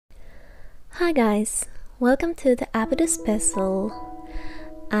Hi guys, welcome to the Updo Special.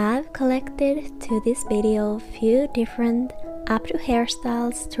 I've collected to this video a few different Updo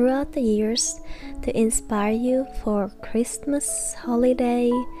hairstyles throughout the years to inspire you for Christmas, holiday,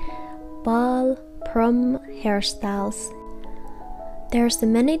 ball, prom hairstyles. There's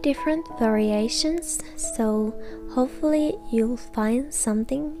many different variations, so hopefully you'll find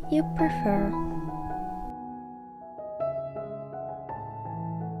something you prefer.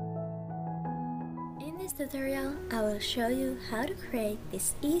 In this tutorial, I will show you how to create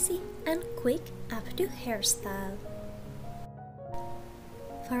this easy and quick updo hairstyle.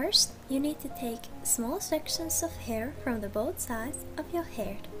 First, you need to take small sections of hair from the both sides of your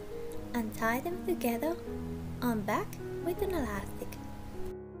head and tie them together on back with an elastic.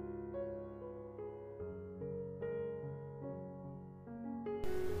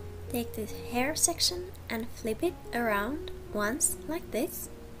 Take the hair section and flip it around once like this.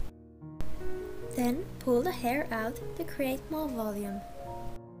 Then pull the hair out to create more volume.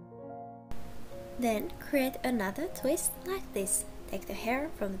 Then create another twist like this. Take the hair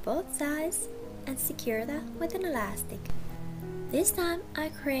from both sides and secure that with an elastic. This time I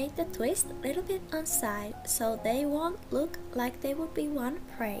create the twist a little bit on side so they won't look like they would be one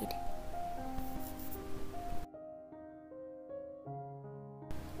braid.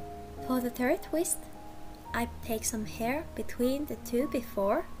 For the third twist, I take some hair between the two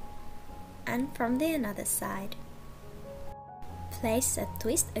before and from the another side. Place a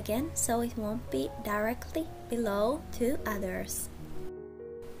twist again so it won't be directly below two others.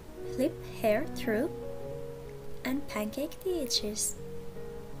 Flip hair through and pancake the edges.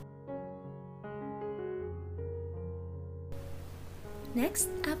 Next,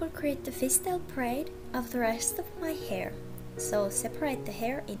 I will create the fishtail braid of the rest of my hair. So separate the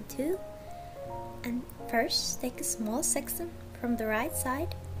hair in two and first take a small section from the right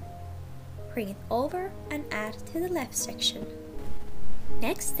side, bring it over and add to the left section.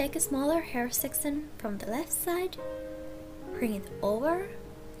 Next, take a smaller hair section from the left side, bring it over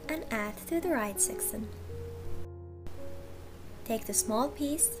and add to the right section. Take the small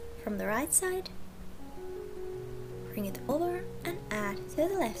piece from the right side, bring it over and add to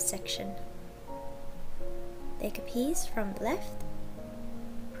the left section. Take a piece from the left,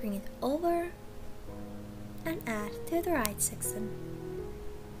 bring it over and add to the right section.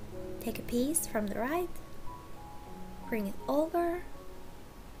 Take a piece from the right, bring it over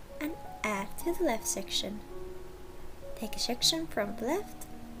and add to the left section. Take a section from the left,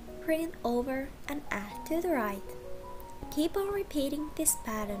 bring it over and add to the right. Keep on repeating this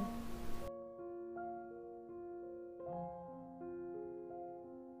pattern.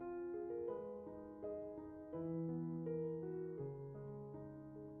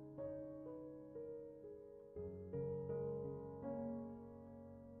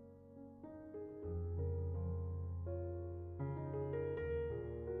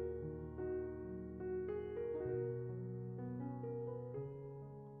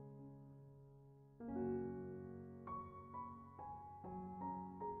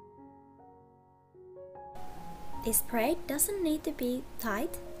 This braid doesn't need to be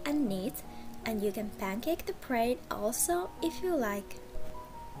tight and neat, and you can pancake the braid also if you like.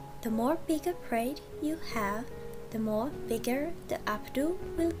 The more bigger braid you have, the more bigger the updo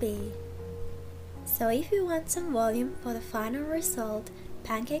will be. So if you want some volume for the final result,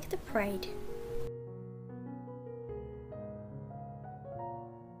 pancake the braid.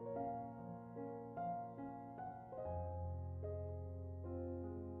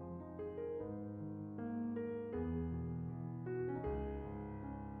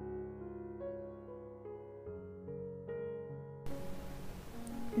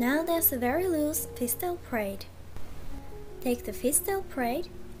 Now there's a very loose fishtail braid. Take the fishtail braid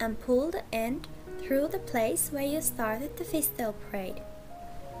and pull the end through the place where you started the fishtail braid.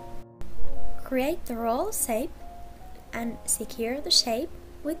 Create the roll shape and secure the shape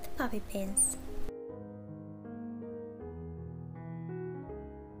with bobby pins.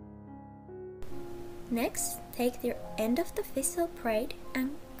 Next, take the end of the fishtail braid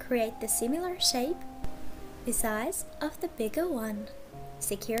and create the similar shape the size of the bigger one.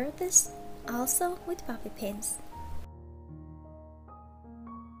 Secure this also with bobby pins.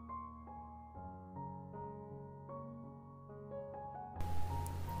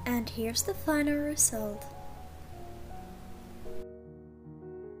 And here's the final result.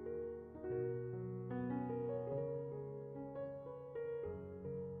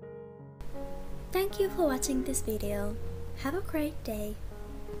 Thank you for watching this video. Have a great day.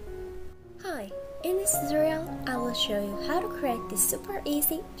 Hi! In this tutorial, I will show you how to create this super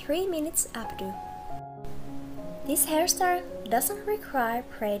easy 3 minutes updo. This hairstyle doesn't require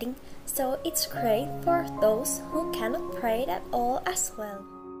braiding, so it's great for those who cannot braid at all as well.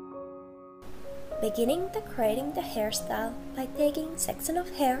 Beginning the braiding the hairstyle by taking section of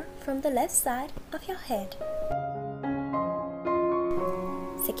hair from the left side of your head.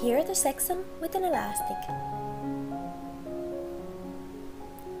 Secure the section with an elastic.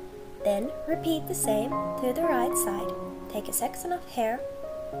 Then repeat the same to the right side. Take a section of hair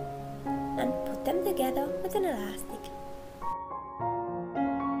and put them together with an elastic.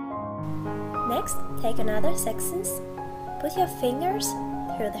 Next, take another section, put your fingers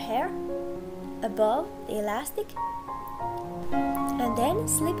through the hair, above the elastic, and then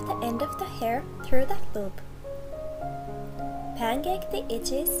slip the end of the hair through that loop. Pancake the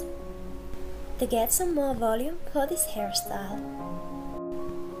edges to get some more volume for this hairstyle.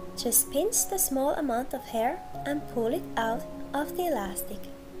 Just pinch the small amount of hair and pull it out of the elastic.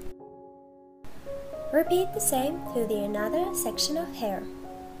 Repeat the same to the another section of hair.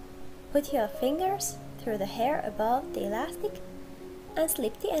 Put your fingers through the hair above the elastic and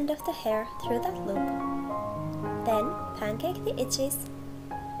slip the end of the hair through that loop. Then pancake the edges.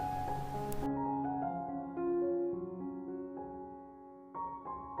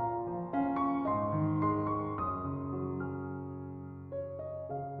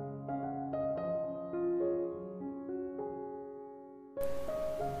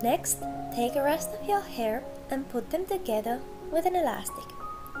 Next, take the rest of your hair and put them together with an elastic.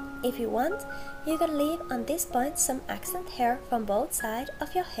 If you want, you can leave on this point some accent hair from both sides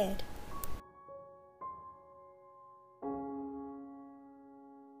of your head.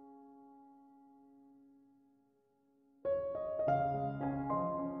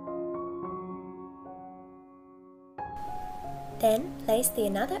 Then place the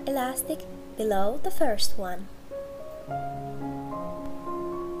another elastic below the first one.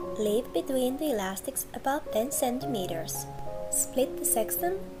 Leave between the elastics about 10 centimeters. Split the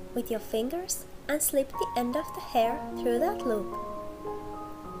section with your fingers and slip the end of the hair through that loop.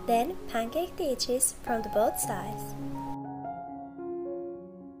 Then pancake the edges from the both sides.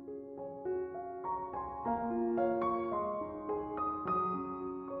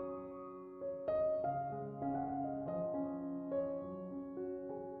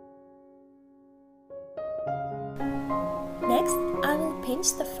 Next, I will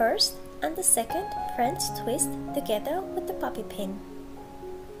pinch the first and the second French twist together with the bobby pin.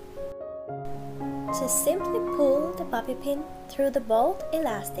 Just simply pull the bobby pin through the both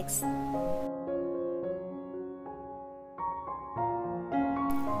elastics.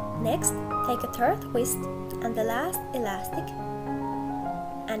 Next, take a third twist and the last elastic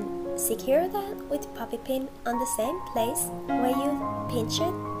and secure that with bobby pin on the same place where you pinched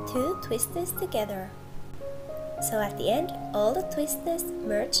two twisters together. So at the end, all the twisters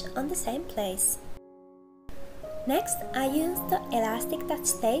merge on the same place. Next, I use the elastic that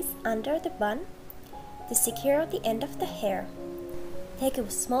stays under the bun to secure the end of the hair. Take a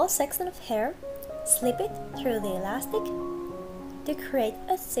small section of hair, slip it through the elastic to create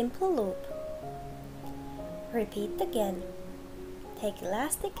a simple loop. Repeat again. Take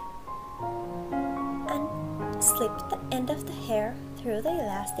elastic and slip the end of the hair through the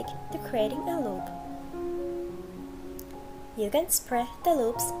elastic to creating a loop. You can spread the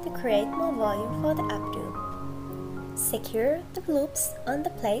loops to create more volume for the updo. Secure the loops on the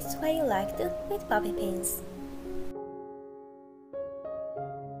place where you like to with bobby pins.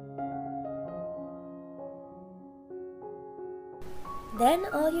 Then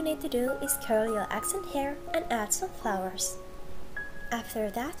all you need to do is curl your accent hair and add some flowers.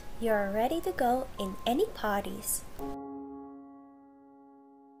 After that, you are ready to go in any parties.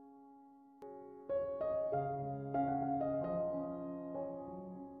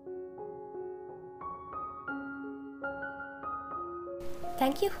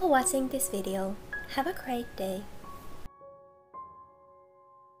 Thank you for watching this video. Have a great day.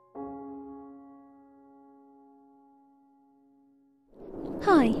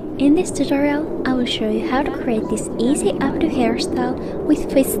 Hi, in this tutorial I will show you how to create this easy updo hairstyle with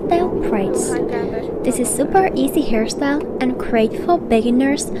fishtail braids. This is super easy hairstyle and great for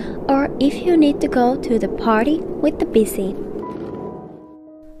beginners or if you need to go to the party with the busy.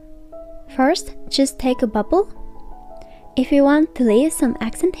 First, just take a bubble. If you want to leave some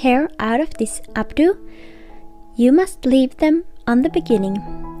accent hair out of this updo, you must leave them on the beginning.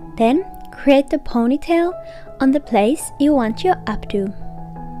 Then create the ponytail on the place you want your updo.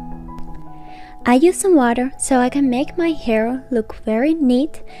 I use some water so I can make my hair look very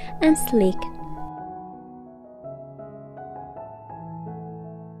neat and sleek.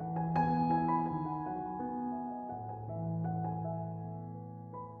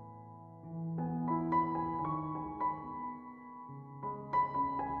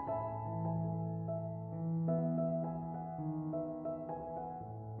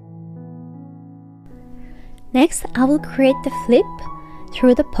 Next, I will create the flip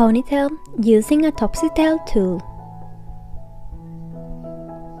through the ponytail using a topsy tail tool.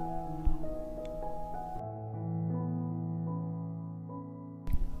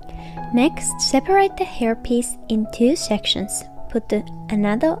 Next, separate the hairpiece in 2 sections. Put the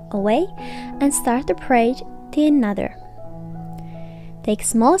another away and start to braid the another. Take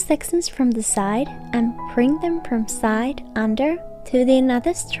small sections from the side and bring them from side under to the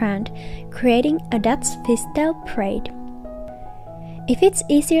another strand, creating a Dutch fishtail braid. If it's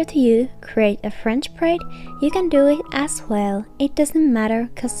easier to you create a French braid, you can do it as well. It doesn't matter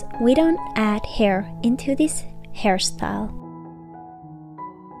because we don't add hair into this hairstyle.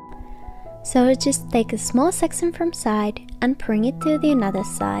 So just take a small section from side and bring it to the another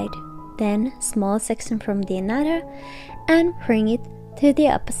side. Then small section from the another and bring it to the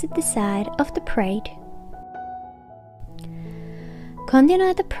opposite side of the braid.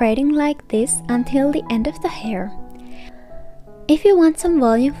 Continue the braiding like this until the end of the hair. If you want some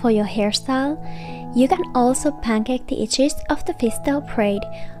volume for your hairstyle, you can also pancake the edges of the fishtail braid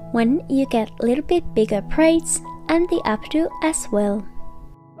when you get a little bit bigger braids and the updo as well.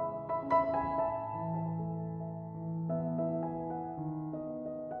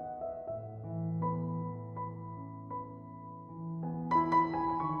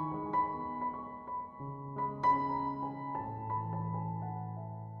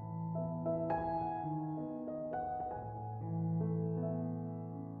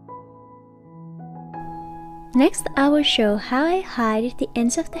 Next, I will show how I hide the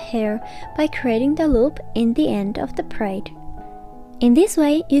ends of the hair by creating the loop in the end of the braid. In this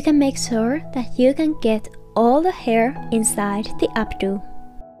way, you can make sure that you can get all the hair inside the updo.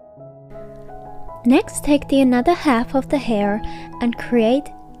 Next, take the another half of the hair and create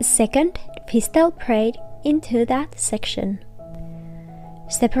a second fishtail braid into that section.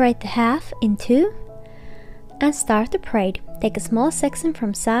 Separate the half in 2 and start the braid. Take a small section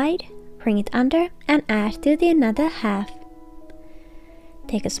from side, bring it under and add to the another half.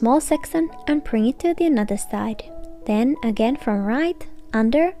 Take a small section and bring it to the another side. Then again from right,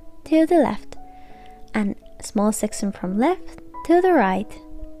 under to the left. And a small section from left to the right.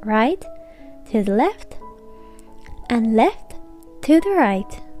 Right to the left. And left to the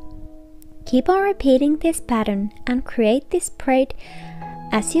right. Keep on repeating this pattern and create this braid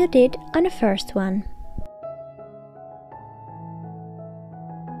as you did on the first one.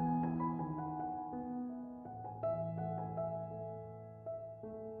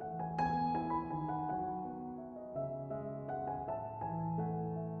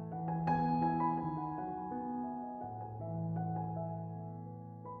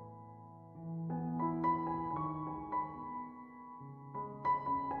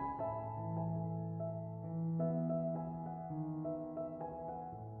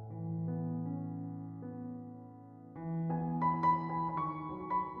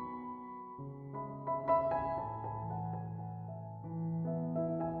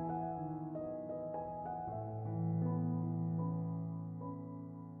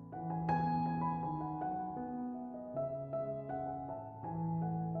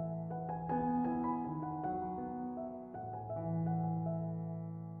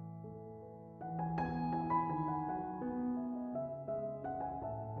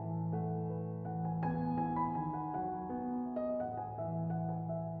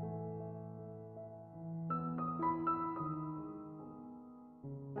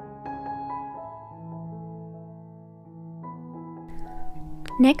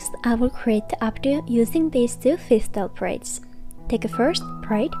 Next, I will create the updo using these 2 fishtail braids. Take a first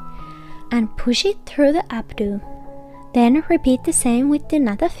braid and push it through the updo. Then repeat the same with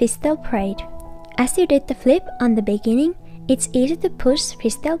another fishtail braid. As you did the flip on the beginning, it's easy to push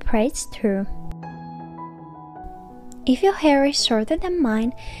fishtail braids through. If your hair is shorter than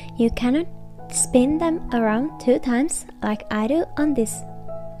mine, you cannot spin them around 2 times like I do on this.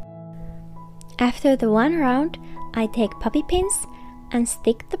 After the 1 round, I take bobby pins and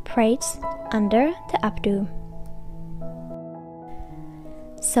stick the braids under the updo.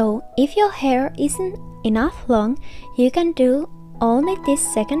 So if your hair isn't enough long, you can do only this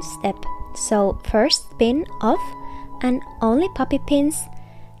second step. So first spin off and only bobby pins,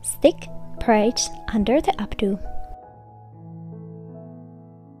 stick braids under the updo.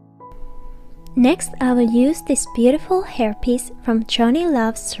 Next, I will use this beautiful hairpiece from Johnny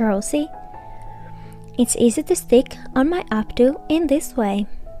Loves Rosie. It's easy to stick on my updo in this way.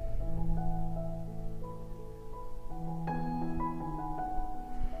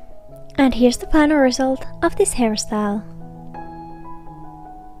 And here's the final result of this hairstyle.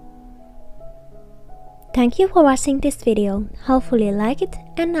 Thank you for watching this video. Hopefully you like it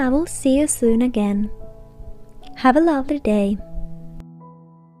and I will see you soon again. Have a lovely day!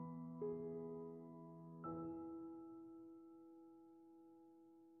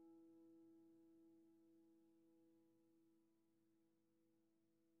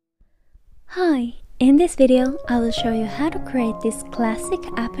 Hi! In this video I will show you how to create this classic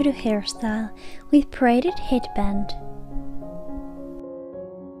updo hairstyle with braided headband.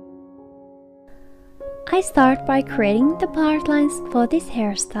 I start by creating the part lines for this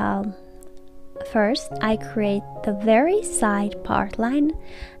hairstyle. First I create the very side part line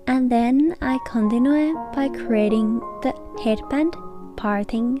and then I continue by creating the headband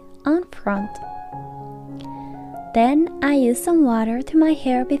parting on front. Then I use some water to my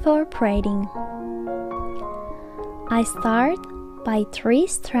hair before braiding. I start by 3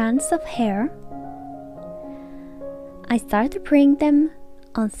 strands of hair. I start to bring them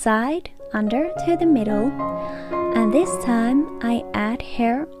on side, under to the middle, and this time I add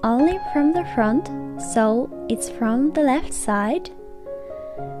hair only from the front, so it's from the left side.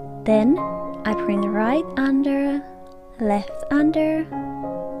 Then I bring the right under, left under,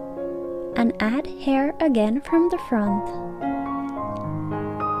 and add hair again from the front.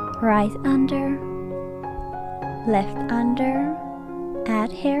 Right under, left under,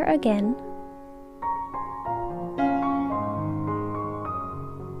 add hair again.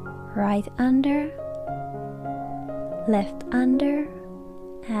 Right under, left under,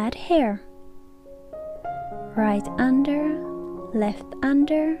 add hair. Right under, left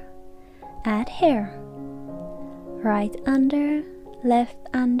under, add hair. Right under, left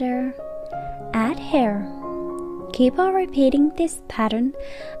under, add hair. Keep on repeating this pattern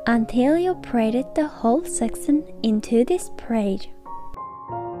until you braided the whole section into this braid.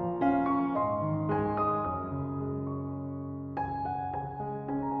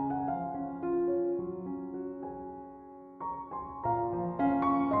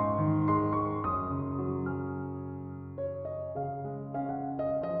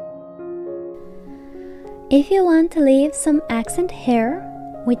 If you want to leave some accent hair,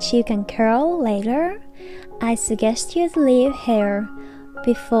 which you can curl later, I suggest you to leave hair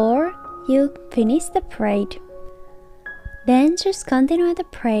before you finish the braid. Then just continue the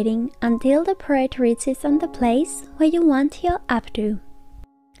braiding until the braid reaches on the place where you want your updo.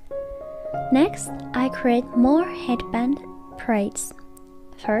 Next, I create more headband braids.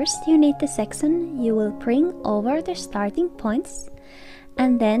 First, you need the section you will bring over the starting points,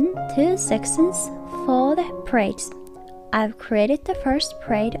 and then 2 sections for the braids. I've created the first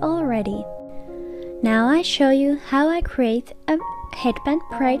braid already. Now I show you how I create a headband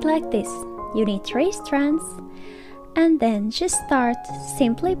braid like this. You need 3 strands and then just start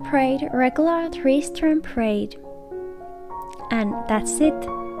simply braid regular 3-strand braid. And that's it.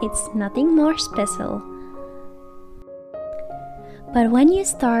 It's nothing more special. But when you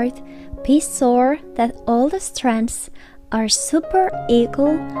start, be sure that all the strands are super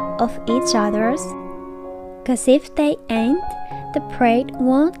equal of each other's, cause if they ain't, the braid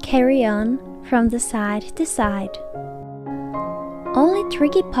won't carry on from the side to side. Only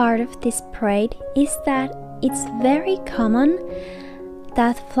tricky part of this braid is that it's very common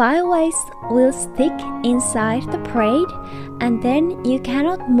that flyaways will stick inside the braid and then you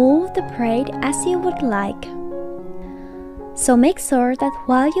cannot move the braid as you would like. So make sure that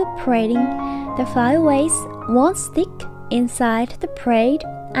while you're braiding, the flyaways won't stick inside the braid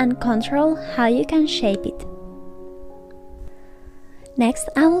and control how you can shape it. Next,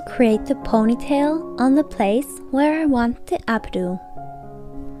 I will create the ponytail on the place where I want the updo.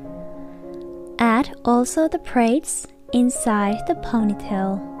 Add also the braids inside the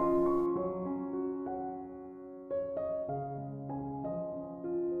ponytail.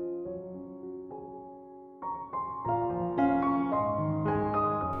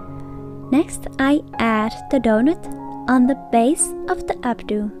 Next, I add the donut on the base of the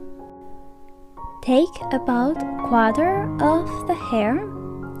updo. Take about 1/4 of the hair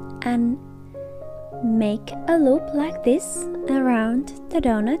and make a loop like this around the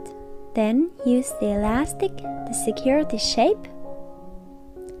donut. Then use the elastic to secure the shape.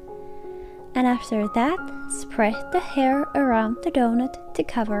 And after that, spread the hair around the donut to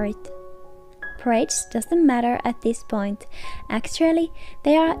cover it. Braids doesn't matter at this point. Actually,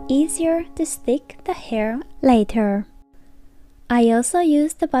 they are easier to stick the hair later. I also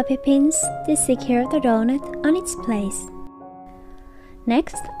use the bobby pins to secure the donut on its place.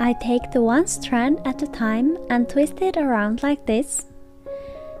 Next, I take the 1 strand at a time and twist it around like this.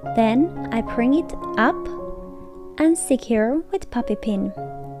 Then I bring it up and secure with bobby pin.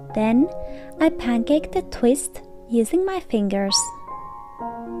 Then I pancake the twist using my fingers.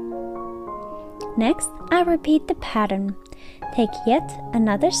 Next, I repeat the pattern. Take yet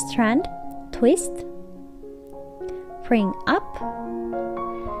another strand, twist, bring up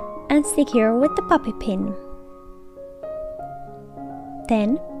and secure with the bobby pin.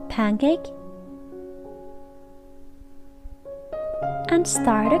 Then pancake and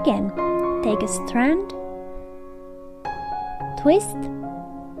start again. Take a strand, twist,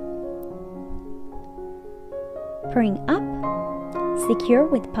 bring up, secure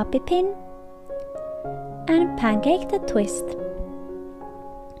with bobby pin, and pancake the twist.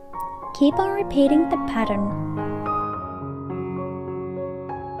 Keep on repeating the pattern.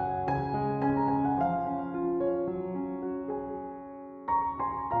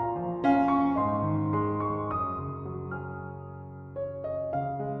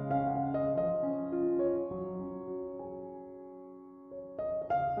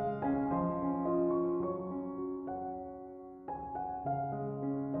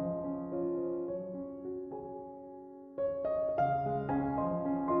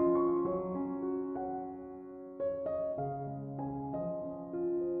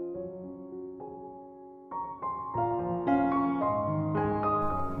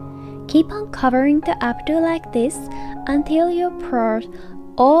 Keep on covering the updo like this until you brush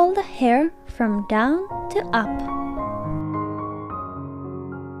all the hair from down to up.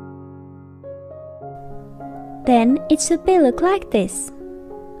 Then it should look like this.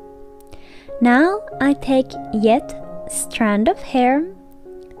 Now I take yet strand of hair,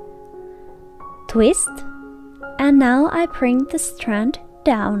 twist, and now I bring the strand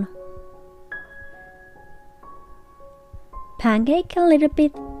down. Pancake a little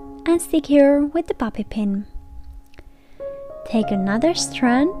bit and secure with the bobby pin. Take another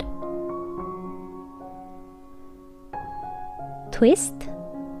strand, twist,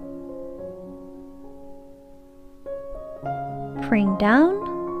 bring down,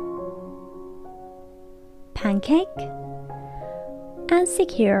 pancake, and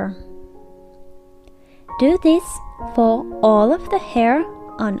secure. Do this for all of the hair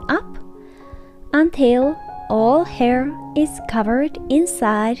on up until all hair is covered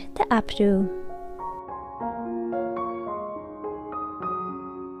inside the updo.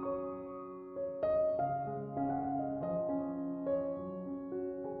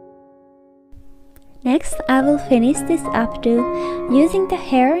 Next, I will finish this updo using the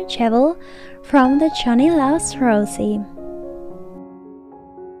hair gel from the Johnny Loves Rosie.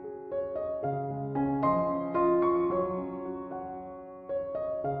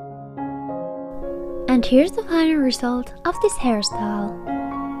 And here's the final result of this hairstyle.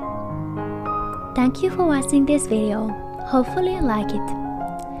 Thank you for watching this video. Hopefully you like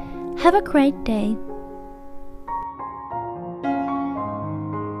it. Have a great day.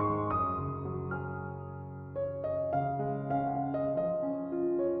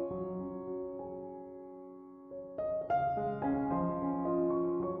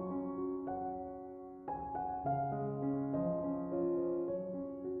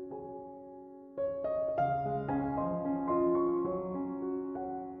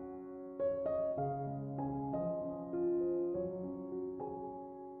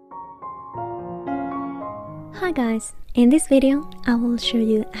 Hi guys, in this video I will show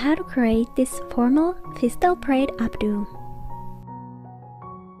you how to create this formal fistal braid updo.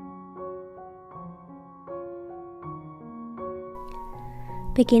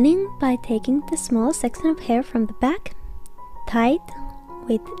 Beginning by taking the small section of hair from the back, tie it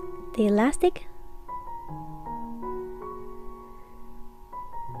with the elastic,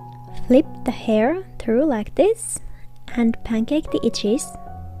 flip the hair through like this and pancake the edges.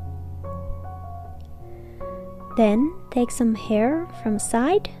 Then take some hair from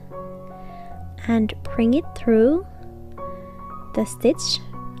side and bring it through the stitch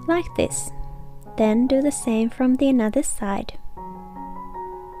like this. Then do the same from the another side.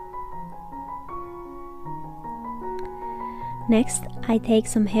 Next, I take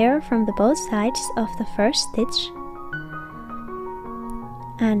some hair from the both sides of the first stitch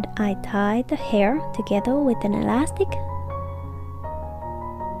and I tie the hair together with an elastic,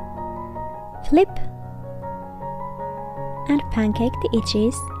 flip, and pancake the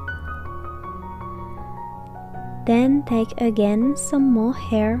edges. Then take again some more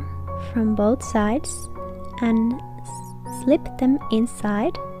hair from both sides and slip them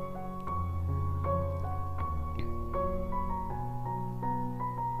inside.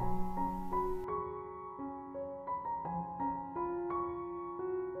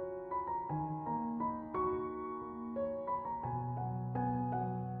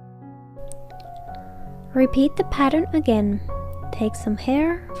 Repeat the pattern again. Take some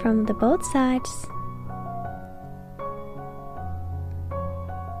hair from the both sides,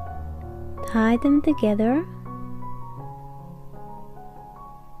 tie them together,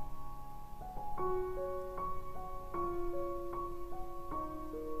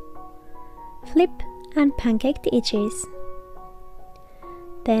 and pancake the edges.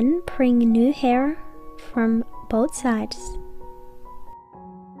 Then bring new hair from both sides.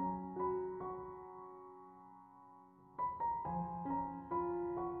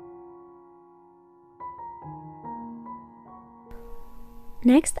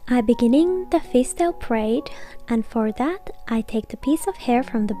 Next, I'm beginning the freestyle braid, and for that I take the piece of hair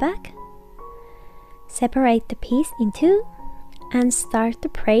from the back, separate the piece in two, and start the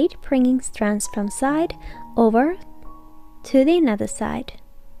braid, bringing strands from side over to the another side,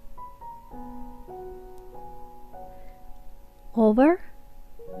 over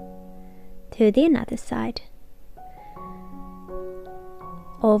to the another side,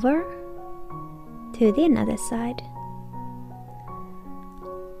 over to the another side,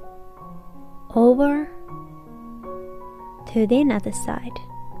 over to the another side.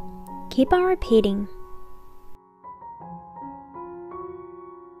 Keep on repeating.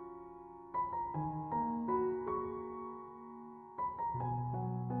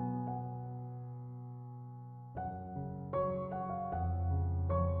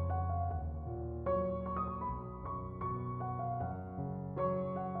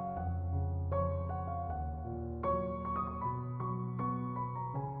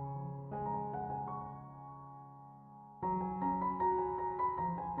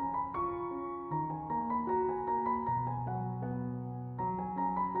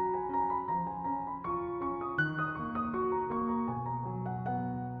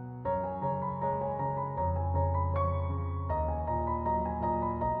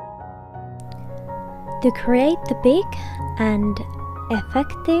 To create the big and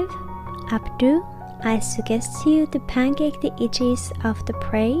effective updo, I suggest you to pancake the edges of the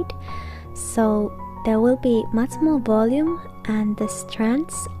braid, so there will be much more volume and the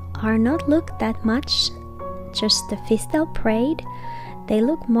strands are not look that much just the freestyle braid. They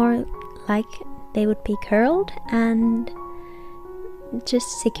look more like they would be curled and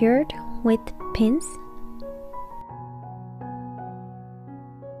just secured with pins.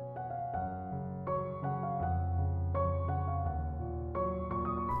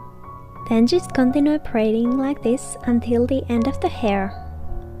 Then just continue braiding like this until the end of the hair.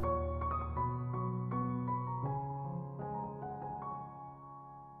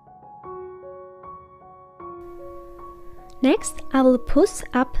 Next, I will push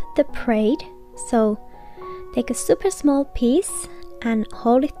up the braid, so take a super small piece and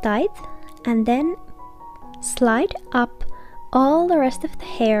hold it tight, and then slide up all the rest of the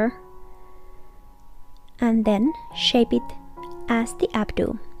hair and then shape it as the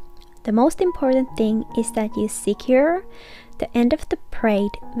updo. The most important thing is that you secure the end of the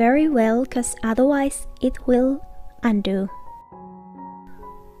braid very well, because otherwise it will undo.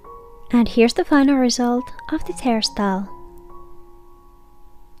 And here's the final result of this hairstyle.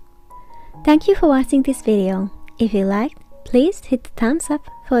 Thank you for watching this video. If you liked, please hit the thumbs up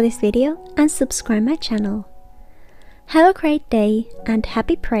for this video and subscribe my channel. Have a great day and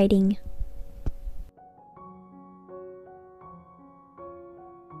happy braiding!